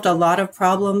 solved a lot of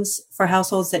problems for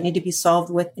households that need to be solved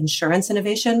with insurance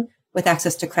innovation, with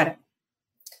access to credit.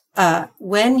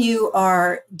 When you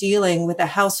are dealing with a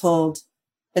household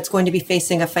that's going to be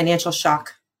facing a financial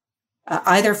shock,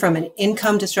 either from an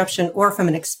income disruption or from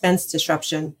an expense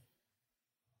disruption,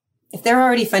 if they're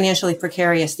already financially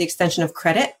precarious, the extension of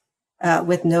credit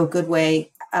with no good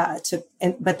way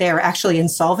but they are actually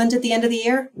insolvent at the end of the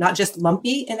year, not just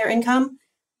lumpy in their income,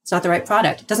 it's not the right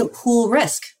product. It doesn't pool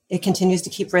risk. It continues to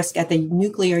keep risk at the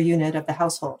nuclear unit of the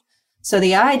household. So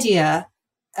the idea,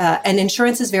 and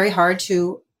insurance is very hard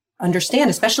to understand,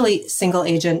 especially single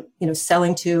agent,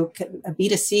 selling to a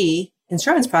B2C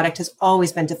insurance product has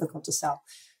always been difficult to sell.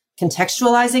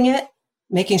 Contextualizing it,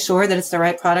 making sure that it's the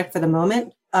right product for the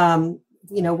moment.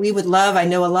 We would love, I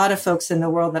know a lot of folks in the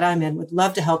world that I'm in would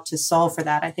love to help to solve for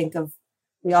that.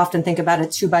 We often think about a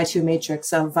 2x2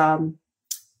 matrix of,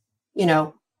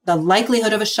 the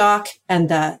likelihood of a shock and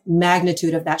the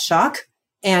magnitude of that shock.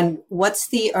 And what's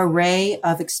the array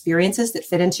of experiences that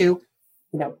fit into,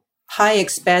 high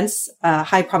expense,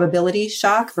 high probability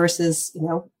shock versus,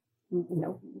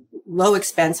 low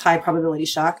expense, high probability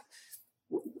shock.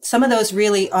 some of those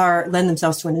really lend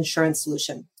themselves to an insurance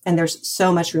solution. And there's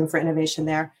so much room for innovation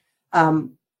there.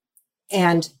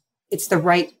 And it's the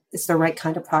right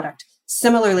kind of product.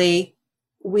 Similarly,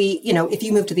 if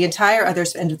you move to the entire other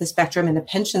end of the spectrum in the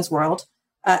pensions world,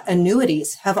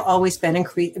 annuities have always been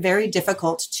very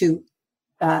difficult to,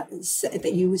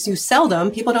 that you sell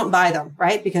them, people don't buy them,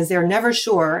 right? Because they're never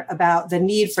sure about the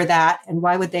need for that. And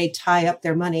why would they tie up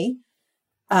their money?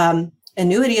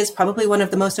 Annuity is probably one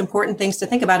of the most important things to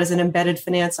think about as an embedded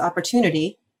finance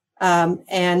opportunity.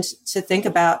 And to think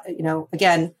about,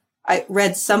 again, I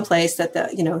read someplace that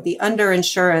the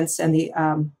underinsurance and the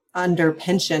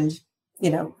underpensioned,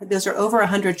 those are over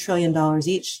 $100 trillion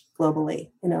each globally.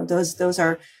 Those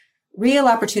are real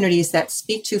opportunities that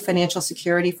speak to financial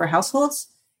security for households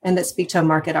and that speak to a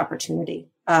market opportunity.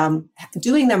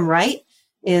 Doing them right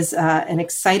is an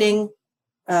exciting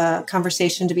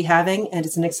conversation to be having, and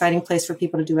it's an exciting place for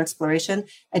people to do exploration.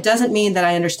 It doesn't mean that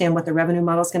I understand what the revenue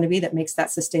model is going to be that makes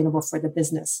that sustainable for the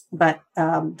business, but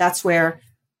that's where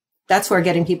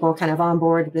getting people kind of on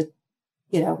board with,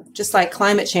 just like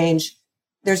climate change,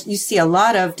 you see a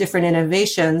lot of different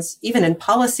innovations, even in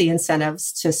policy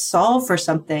incentives to solve for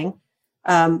something.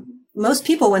 Most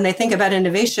people, when they think about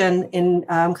innovation in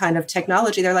kind of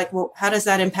technology, they're like, well, how does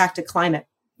that impact a climate?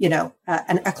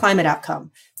 A climate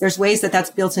outcome. There's ways that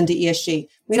that's built into ESG.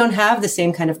 We don't have the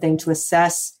same kind of thing to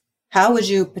assess. How would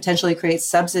you potentially create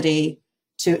subsidy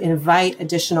to invite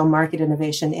additional market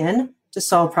innovation in to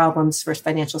solve problems for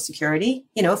financial security?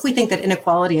 If we think that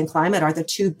inequality and climate are the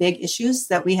two big issues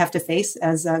that we have to face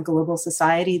as a global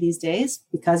society these days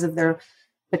because of their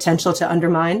potential to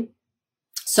undermine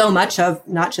so much of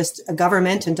not just a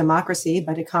government and democracy,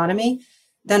 but economy,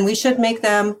 then we should make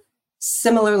them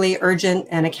similarly urgent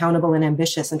and accountable and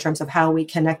ambitious in terms of how we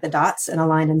connect the dots and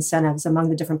align incentives among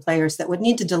the different players that would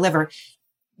need to deliver,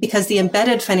 because the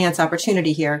embedded finance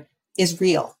opportunity here is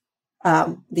real.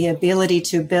 The ability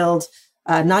to build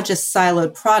not just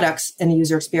siloed products and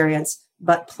user experience,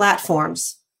 but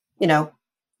platforms.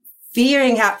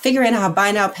 Figuring out how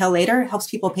buy now, pay later helps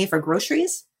people pay for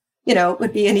groceries,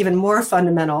 would be an even more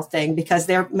fundamental thing, because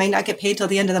they may not get paid till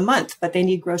the end of the month, but they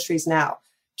need groceries now.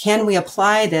 Can we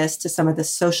apply this to some of the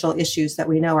social issues that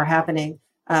we know are happening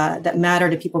that matter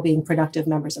to people being productive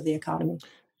members of the economy?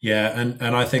 Yeah,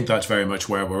 and I think that's very much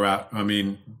where we're at. I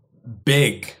mean,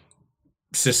 big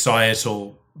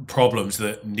societal problems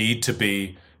that need to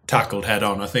be tackled head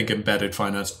on. I think embedded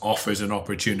finance offers an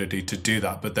opportunity to do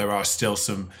that, but there are still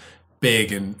some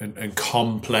big and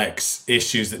complex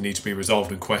issues that need to be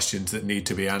resolved and questions that need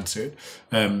to be answered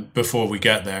before we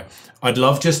get there. I'd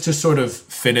love just to sort of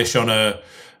finish on a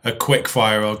quick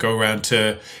fire. I'll go around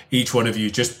to each one of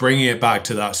you, just bringing it back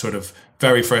to that sort of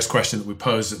very first question that we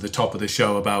posed at the top of the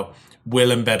show about,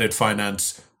 will embedded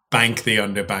finance bank the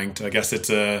underbanked? I guess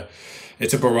it's a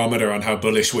barometer on how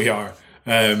bullish we are.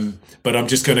 But I'm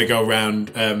just going to go around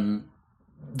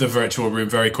the virtual room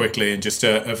very quickly, and just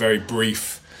a very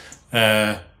brief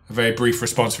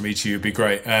response from each of you would be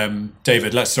great.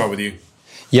 David, let's start with you.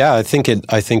 Yeah, I think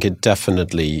it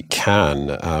definitely can,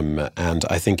 and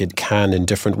I think it can in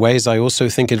different ways. I also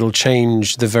think it'll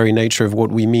change the very nature of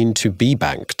what we mean to be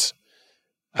banked,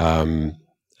 and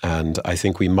I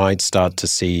think we might start to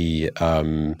see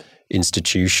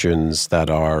institutions that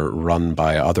are run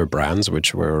by other brands,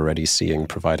 which we're already seeing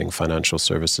providing financial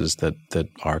services that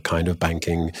are kind of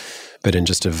banking, but in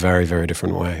just a very, very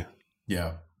different way.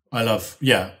 Yeah, I love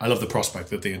the prospect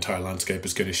that the entire landscape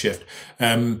is going to shift.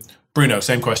 Bruno,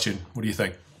 same question. What do you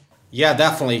think? Yeah,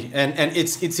 definitely. And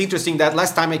it's interesting that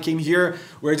last time I came here,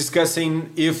 we were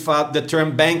discussing if the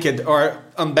term banked or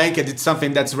unbanked, it's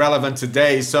something that's relevant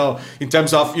today. So in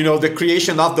terms of, the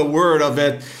creation of the word of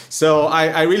it. So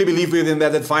I really believe with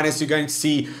embedded finance, you're going to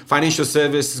see financial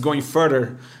services going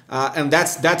further. And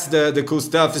that's the cool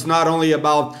stuff. It's not only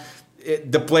about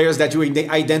the players that you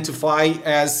identify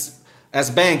as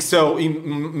banks. So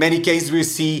in many cases, we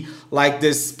see like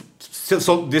this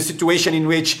situation in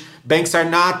which banks are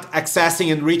not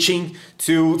accessing and reaching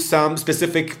to some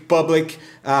specific public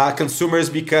consumers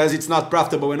because it's not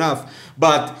profitable enough.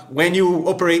 But when you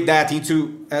operate that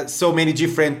into so many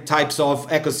different types of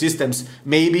ecosystems,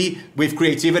 maybe with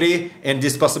creativity and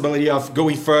this possibility of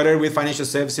going further with financial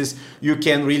services, you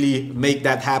can really make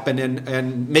that happen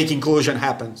and make inclusion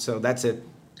happen. So that's it.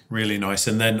 Really nice.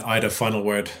 And then Ida, final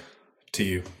word to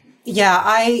you. Yeah,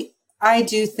 I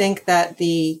do think that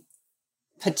the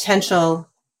potential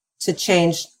to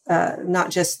change not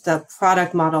just the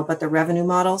product model, but the revenue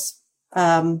models.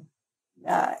 Being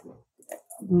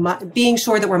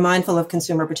sure that we're mindful of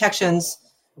consumer protections,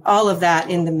 all of that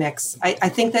in the mix. I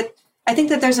think that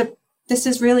this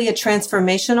is really a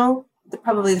transformational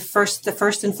probably the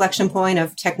first inflection point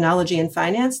of technology in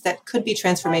finance that could be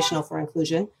transformational for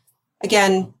inclusion.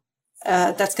 Again,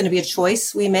 that's going to be a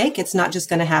choice we make. It's not just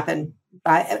going to happen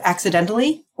by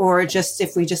accidentally, or just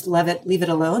if we just leave it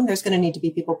alone. There's going to need to be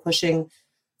people pushing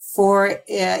for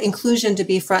inclusion to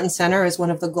be front and center as one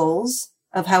of the goals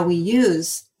of how we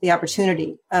use the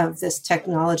opportunity of this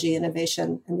technology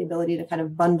innovation and the ability to kind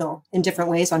of bundle in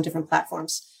different ways on different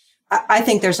platforms. I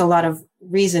think there's a lot of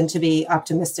reason to be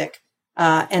optimistic.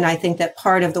 And I think that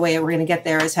part of the way we're going to get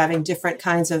there is having different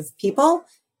kinds of people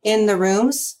in the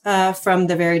rooms from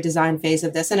the very design phase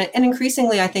of this. And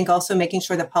increasingly, I think also making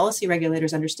sure that policy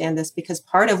regulators understand this, because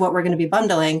part of what we're going to be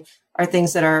bundling are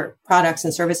things that are products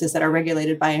and services that are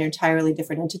regulated by entirely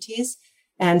different entities.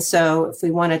 And so if we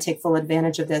want to take full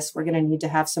advantage of this, we're going to need to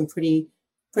have some pretty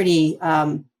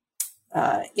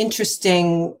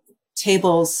interesting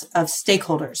tables of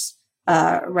stakeholders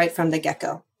right from the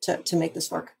get-go to make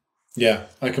this work. Yeah,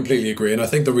 I completely agree. And I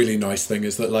think the really nice thing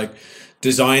is that, like,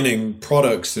 designing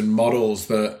products and models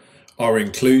that are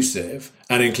inclusive,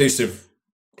 Ida,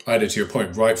 to your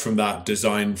point, right from that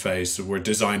design phase, so we're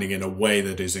designing in a way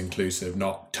that is inclusive,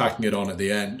 not tacking it on at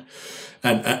the end.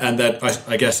 And that,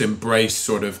 I guess, embrace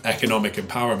sort of economic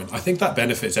empowerment. I think that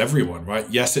benefits everyone, right?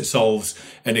 Yes, it solves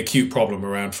an acute problem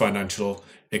around financial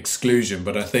exclusion,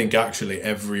 but I think actually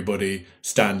everybody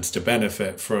stands to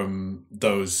benefit from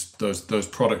those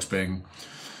products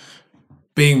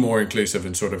being more inclusive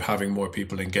and sort of having more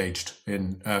people engaged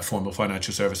in formal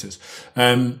financial services.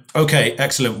 Okay,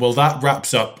 excellent. Well, that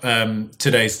wraps up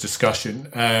today's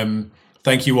discussion.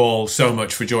 Thank you all so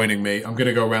much for joining me. I'm going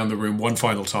to go around the room one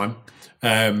final time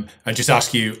and just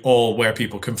ask you all where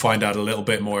people can find out a little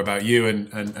bit more about you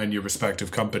and your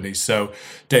respective companies. So,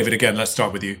 David, again, let's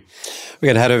start with you. We're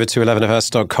going to head over to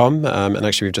 11fs.com. And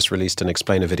actually, we've just released an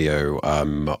explainer video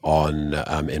on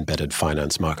embedded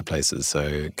finance marketplaces.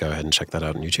 So go ahead and check that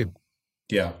out on YouTube.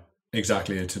 Yeah,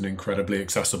 exactly. It's an incredibly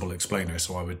accessible explainer.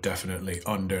 So I would definitely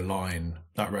underline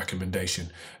that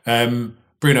recommendation.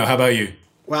 Bruno, how about you?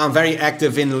 Well, I'm very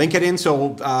active in LinkedIn.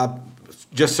 So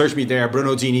just search me there,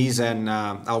 Bruno Diniz, and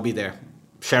I'll be there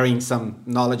sharing some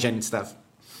knowledge and stuff.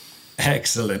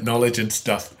 Excellent knowledge and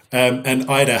stuff. And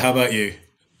Ida, how about you?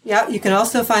 Yeah, you can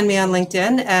also find me on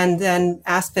LinkedIn, and then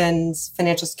Aspen's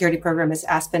financial security program is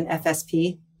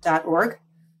aspenfsp.org.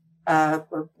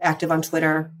 We're active on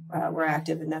Twitter. We're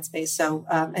active in that space. So,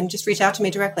 and just reach out to me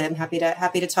directly. I'm happy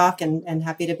to talk and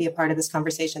happy to be a part of this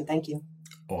conversation. Thank you.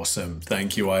 Awesome.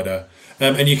 Thank you, Ida.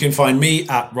 And you can find me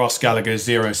at Ross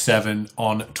Gallagher07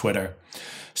 on Twitter.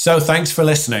 So thanks for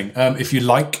listening. If you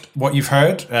like what you've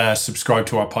heard, subscribe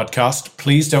to our podcast.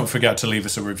 Please don't forget to leave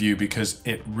us a review, because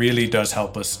it really does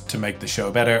help us to make the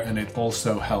show better, and it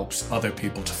also helps other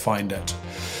people to find it.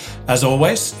 As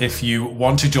always, if you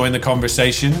want to join the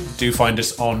conversation, do find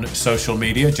us on social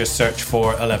media. Just search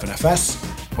for 11FS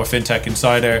or FinTech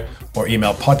Insider, or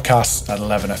email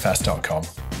podcasts@11fs.com.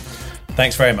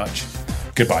 Thanks very much.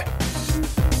 Goodbye.